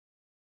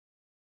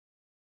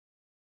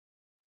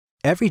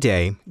Every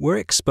day, we're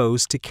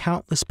exposed to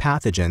countless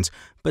pathogens,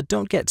 but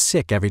don't get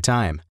sick every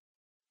time.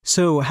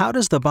 So how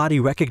does the body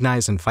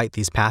recognize and fight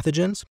these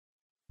pathogens?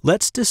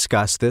 Let's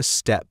discuss this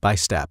step by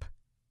step.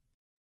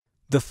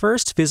 The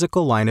first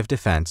physical line of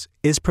defense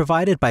is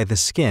provided by the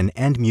skin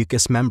and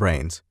mucous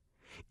membranes.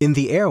 In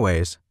the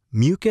airways,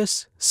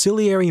 mucus,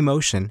 ciliary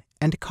motion,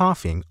 and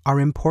coughing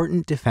are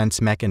important defense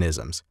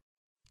mechanisms.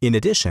 In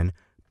addition,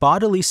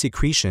 bodily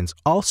secretions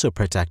also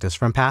protect us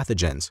from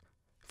pathogens.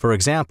 For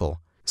example,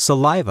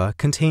 saliva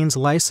contains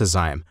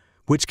lysozyme,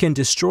 which can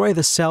destroy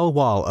the cell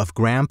wall of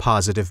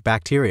gram-positive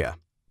bacteria.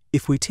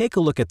 If we take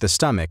a look at the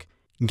stomach,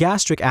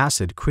 gastric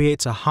acid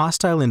creates a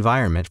hostile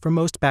environment for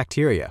most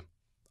bacteria.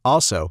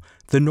 Also,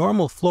 the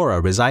normal flora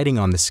residing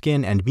on the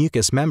skin and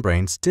mucous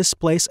membranes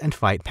displace and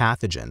fight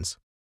pathogens.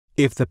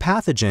 If the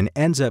pathogen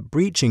ends up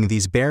breaching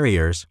these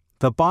barriers,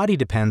 the body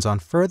depends on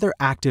further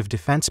active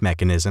defense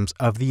mechanisms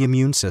of the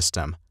immune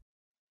system.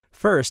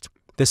 First,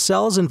 the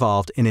cells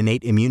involved in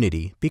innate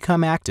immunity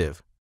become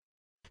active.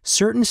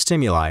 Certain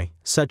stimuli,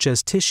 such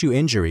as tissue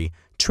injury,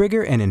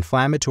 trigger an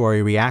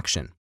inflammatory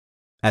reaction.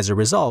 As a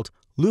result,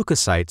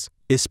 leukocytes,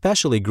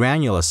 especially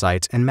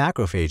granulocytes and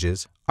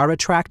macrophages, are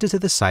attracted to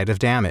the site of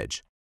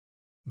damage.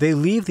 They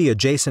leave the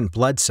adjacent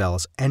blood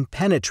cells and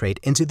penetrate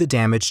into the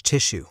damaged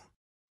tissue.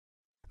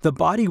 The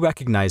body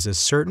recognizes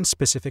certain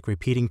specific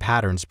repeating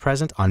patterns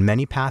present on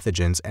many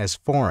pathogens as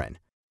foreign.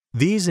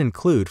 These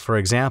include, for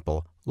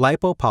example,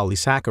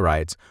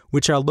 lipopolysaccharides,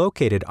 which are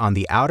located on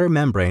the outer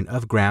membrane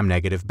of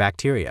gram-negative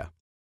bacteria.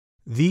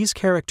 These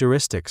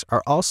characteristics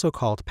are also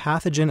called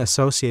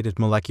pathogen-associated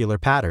molecular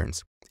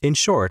patterns, in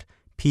short,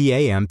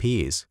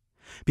 PAMPs.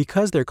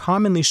 Because they're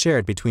commonly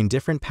shared between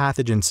different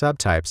pathogen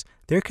subtypes,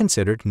 they're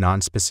considered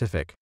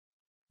nonspecific.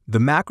 The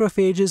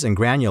macrophages and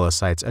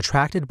granulocytes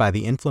attracted by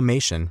the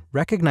inflammation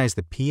recognize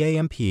the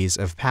PAMPs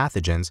of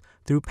pathogens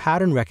through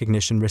pattern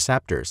recognition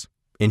receptors,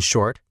 in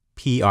short,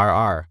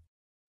 PRR.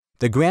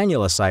 The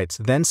granulocytes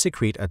then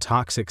secrete a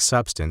toxic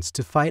substance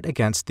to fight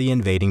against the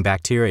invading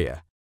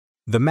bacteria.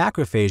 The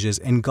macrophages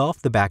engulf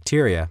the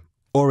bacteria,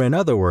 or in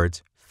other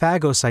words,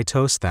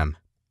 phagocytose them.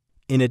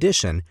 In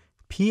addition,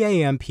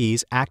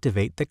 PAMPs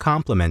activate the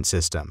complement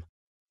system.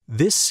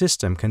 This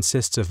system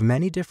consists of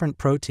many different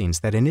proteins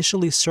that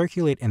initially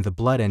circulate in the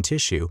blood and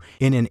tissue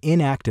in an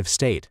inactive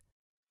state.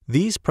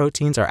 These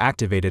proteins are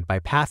activated by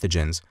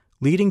pathogens,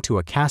 leading to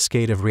a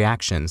cascade of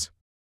reactions.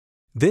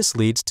 This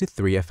leads to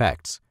three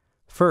effects.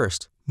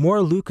 First, more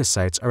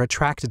leukocytes are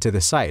attracted to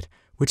the site,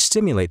 which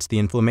stimulates the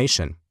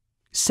inflammation.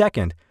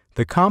 Second,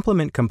 the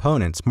complement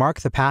components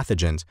mark the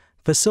pathogens,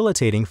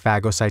 facilitating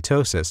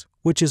phagocytosis,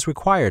 which is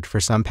required for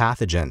some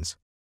pathogens.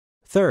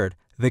 Third,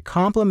 the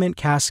complement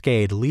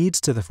cascade leads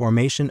to the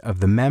formation of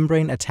the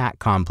membrane attack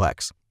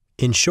complex,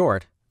 in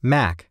short,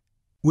 MAC,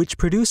 which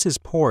produces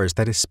pores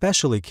that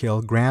especially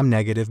kill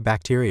gram-negative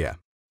bacteria.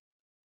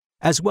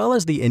 As well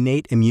as the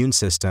innate immune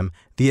system,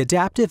 the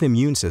adaptive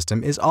immune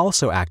system is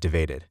also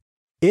activated.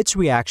 Its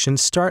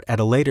reactions start at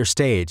a later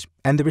stage,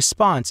 and the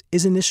response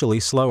is initially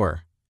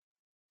slower.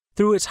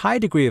 Through its high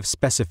degree of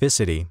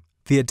specificity,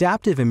 the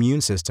adaptive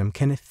immune system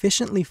can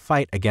efficiently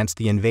fight against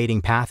the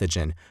invading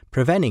pathogen,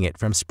 preventing it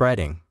from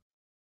spreading.